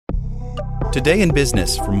Today in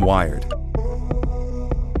Business from Wired.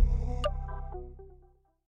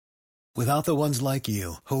 Without the ones like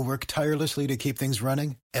you, who work tirelessly to keep things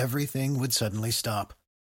running, everything would suddenly stop.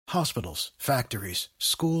 Hospitals, factories,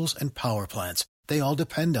 schools, and power plants, they all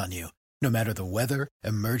depend on you. No matter the weather,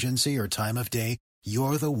 emergency, or time of day,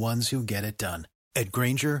 you're the ones who get it done. At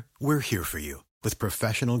Grainger, we're here for you with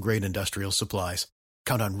professional-grade industrial supplies.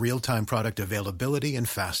 Count on real-time product availability and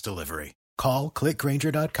fast delivery. Call, click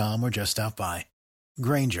Grainger.com, or just stop by.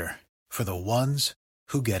 Grainger, for the ones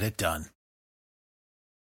who get it done.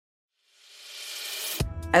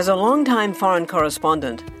 As a longtime foreign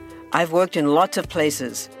correspondent, I've worked in lots of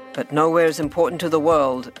places, but nowhere as important to the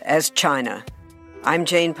world as China. I'm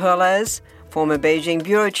Jane Perlez, former Beijing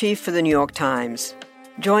bureau chief for the New York Times.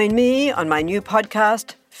 Join me on my new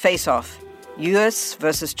podcast, Face Off, U.S.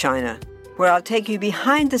 versus China, where I'll take you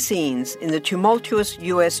behind the scenes in the tumultuous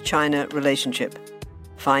U.S.-China relationship.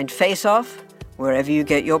 Find Face Off wherever you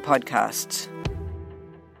get your podcasts.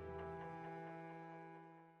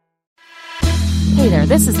 Hey there,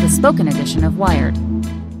 this is the spoken edition of Wired.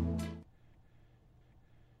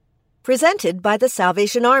 Presented by the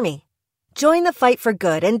Salvation Army. Join the fight for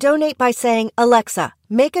good and donate by saying, Alexa,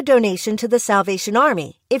 make a donation to the Salvation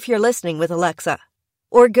Army if you're listening with Alexa.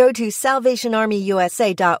 Or go to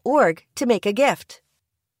salvationarmyusa.org to make a gift.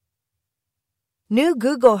 New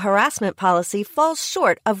Google harassment policy falls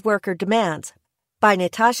short of worker demands. By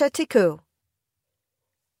Natasha Tiku.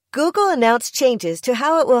 Google announced changes to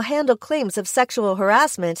how it will handle claims of sexual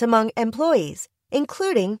harassment among employees,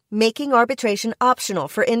 including making arbitration optional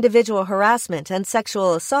for individual harassment and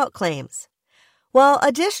sexual assault claims. While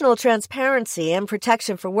additional transparency and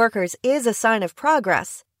protection for workers is a sign of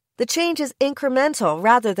progress, the change is incremental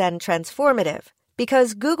rather than transformative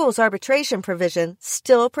because Google's arbitration provision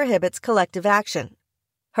still prohibits collective action.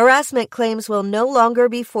 Harassment claims will no longer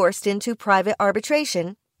be forced into private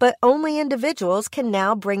arbitration, but only individuals can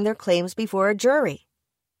now bring their claims before a jury.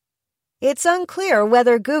 It's unclear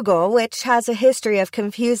whether Google, which has a history of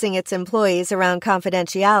confusing its employees around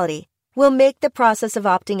confidentiality, will make the process of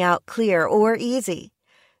opting out clear or easy.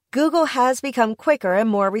 Google has become quicker and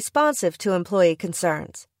more responsive to employee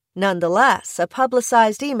concerns. Nonetheless, a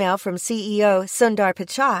publicized email from CEO Sundar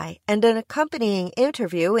Pichai and an accompanying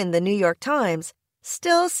interview in the New York Times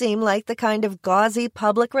still seem like the kind of gauzy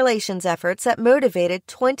public relations efforts that motivated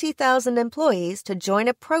 20,000 employees to join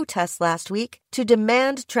a protest last week to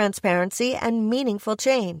demand transparency and meaningful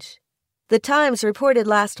change. The Times reported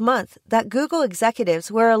last month that Google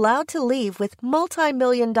executives were allowed to leave with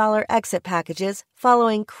multi-million-dollar exit packages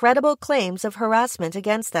following credible claims of harassment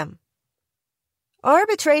against them.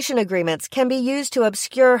 Arbitration agreements can be used to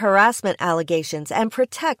obscure harassment allegations and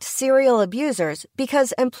protect serial abusers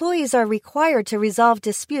because employees are required to resolve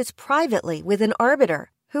disputes privately with an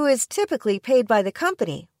arbiter, who is typically paid by the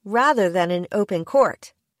company rather than in open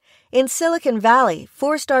court. In Silicon Valley,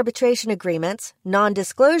 forced arbitration agreements,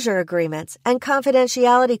 non-disclosure agreements, and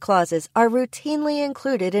confidentiality clauses are routinely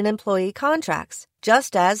included in employee contracts,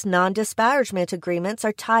 just as non-disparagement agreements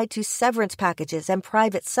are tied to severance packages and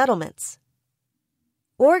private settlements.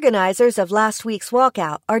 Organizers of last week's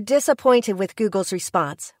walkout are disappointed with Google's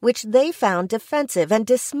response, which they found defensive and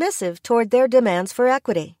dismissive toward their demands for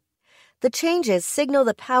equity. The changes signal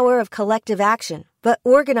the power of collective action, but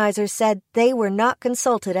organizers said they were not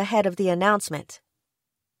consulted ahead of the announcement.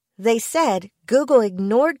 They said Google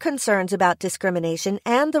ignored concerns about discrimination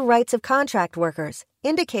and the rights of contract workers,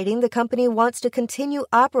 indicating the company wants to continue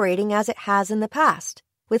operating as it has in the past,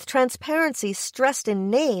 with transparency stressed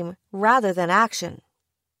in name rather than action.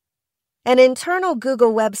 An internal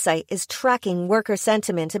Google website is tracking worker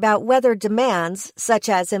sentiment about whether demands, such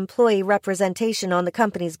as employee representation on the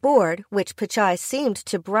company's board, which Pichai seemed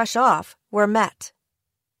to brush off, were met.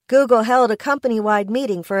 Google held a company-wide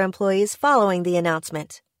meeting for employees following the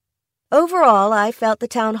announcement. Overall, I felt the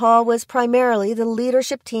town hall was primarily the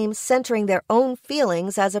leadership team centering their own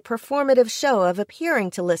feelings as a performative show of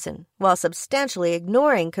appearing to listen, while substantially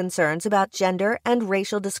ignoring concerns about gender and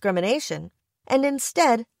racial discrimination, and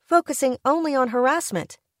instead focusing only on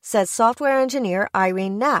harassment, says software engineer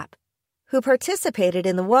Irene Knapp, who participated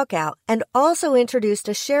in the walkout and also introduced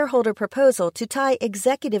a shareholder proposal to tie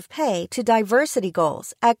executive pay to diversity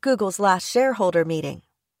goals at Google's last shareholder meeting.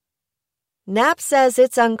 Knapp says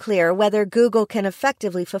it's unclear whether Google can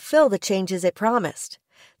effectively fulfill the changes it promised.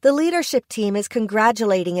 The leadership team is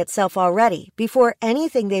congratulating itself already before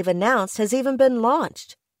anything they've announced has even been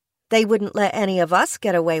launched. They wouldn't let any of us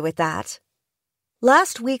get away with that.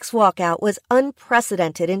 Last week's walkout was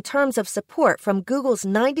unprecedented in terms of support from Google's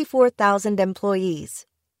 94,000 employees.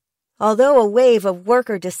 Although a wave of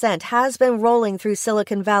worker dissent has been rolling through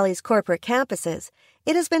Silicon Valley's corporate campuses,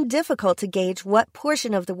 it has been difficult to gauge what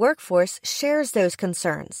portion of the workforce shares those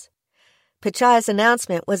concerns. Pichai's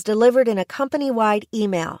announcement was delivered in a company-wide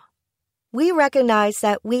email. We recognize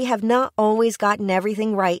that we have not always gotten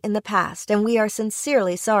everything right in the past, and we are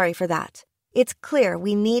sincerely sorry for that. It's clear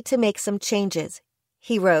we need to make some changes,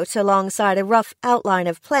 he wrote alongside a rough outline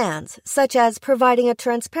of plans, such as providing a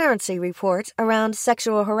transparency report around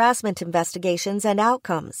sexual harassment investigations and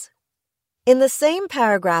outcomes. In the same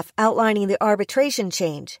paragraph outlining the arbitration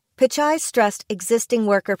change, Pichai stressed existing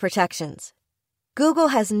worker protections. Google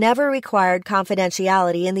has never required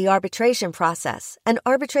confidentiality in the arbitration process, and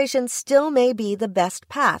arbitration still may be the best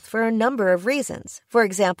path for a number of reasons, for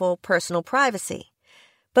example, personal privacy.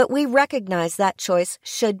 But we recognize that choice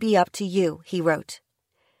should be up to you, he wrote.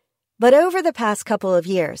 But over the past couple of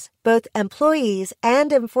years, both employees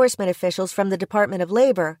and enforcement officials from the Department of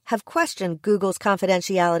Labor have questioned Google's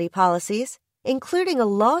confidentiality policies, including a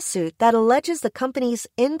lawsuit that alleges the company's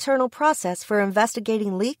internal process for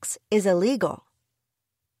investigating leaks is illegal.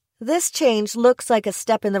 This change looks like a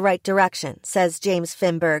step in the right direction, says James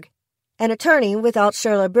Finberg, an attorney with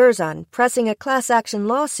Altshuler Burzon, pressing a class action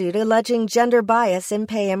lawsuit alleging gender bias in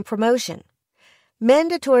pay and promotion.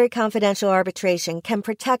 Mandatory confidential arbitration can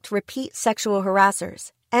protect repeat sexual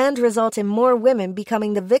harassers and result in more women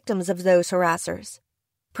becoming the victims of those harassers.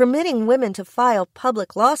 Permitting women to file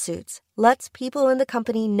public lawsuits lets people in the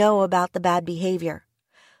company know about the bad behavior.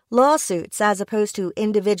 Lawsuits, as opposed to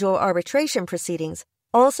individual arbitration proceedings,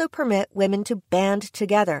 also permit women to band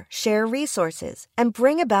together, share resources, and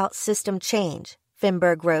bring about system change,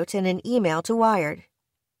 Finberg wrote in an email to Wired.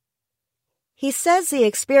 He says the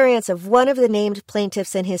experience of one of the named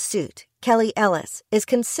plaintiffs in his suit, Kelly Ellis, is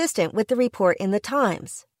consistent with the report in the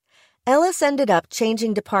Times. Ellis ended up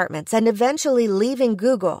changing departments and eventually leaving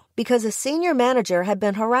Google because a senior manager had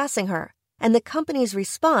been harassing her, and the company's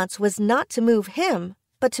response was not to move him,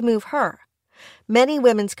 but to move her. Many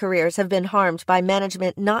women's careers have been harmed by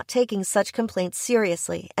management not taking such complaints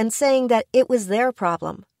seriously and saying that it was their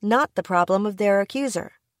problem, not the problem of their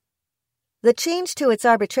accuser. The change to its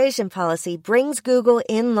arbitration policy brings Google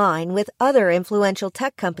in line with other influential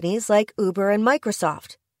tech companies like Uber and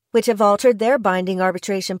Microsoft, which have altered their binding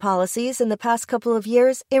arbitration policies in the past couple of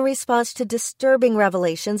years in response to disturbing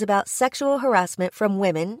revelations about sexual harassment from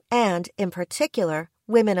women and, in particular,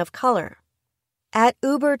 women of color. At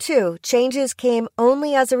Uber, too, changes came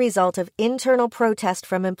only as a result of internal protest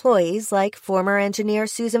from employees like former engineer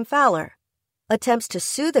Susan Fowler, attempts to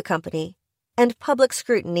sue the company, and public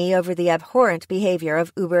scrutiny over the abhorrent behavior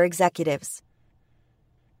of Uber executives.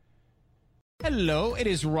 Hello, it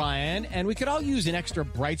is Ryan, and we could all use an extra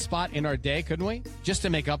bright spot in our day, couldn't we? Just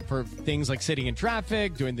to make up for things like sitting in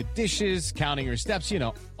traffic, doing the dishes, counting your steps, you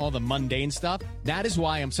know, all the mundane stuff. That is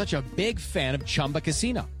why I'm such a big fan of Chumba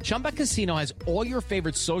Casino. Chumba Casino has all your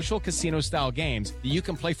favorite social casino-style games that you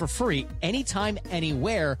can play for free anytime,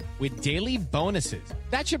 anywhere with daily bonuses.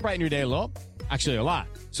 That should brighten your day a little. Actually, a lot.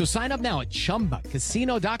 So sign up now at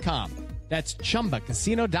ChumbaCasino.com. That's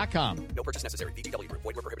ChumbaCasino.com. No purchase necessary. VGW Group.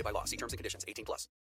 Void where prohibited by law. See terms and conditions. 18+.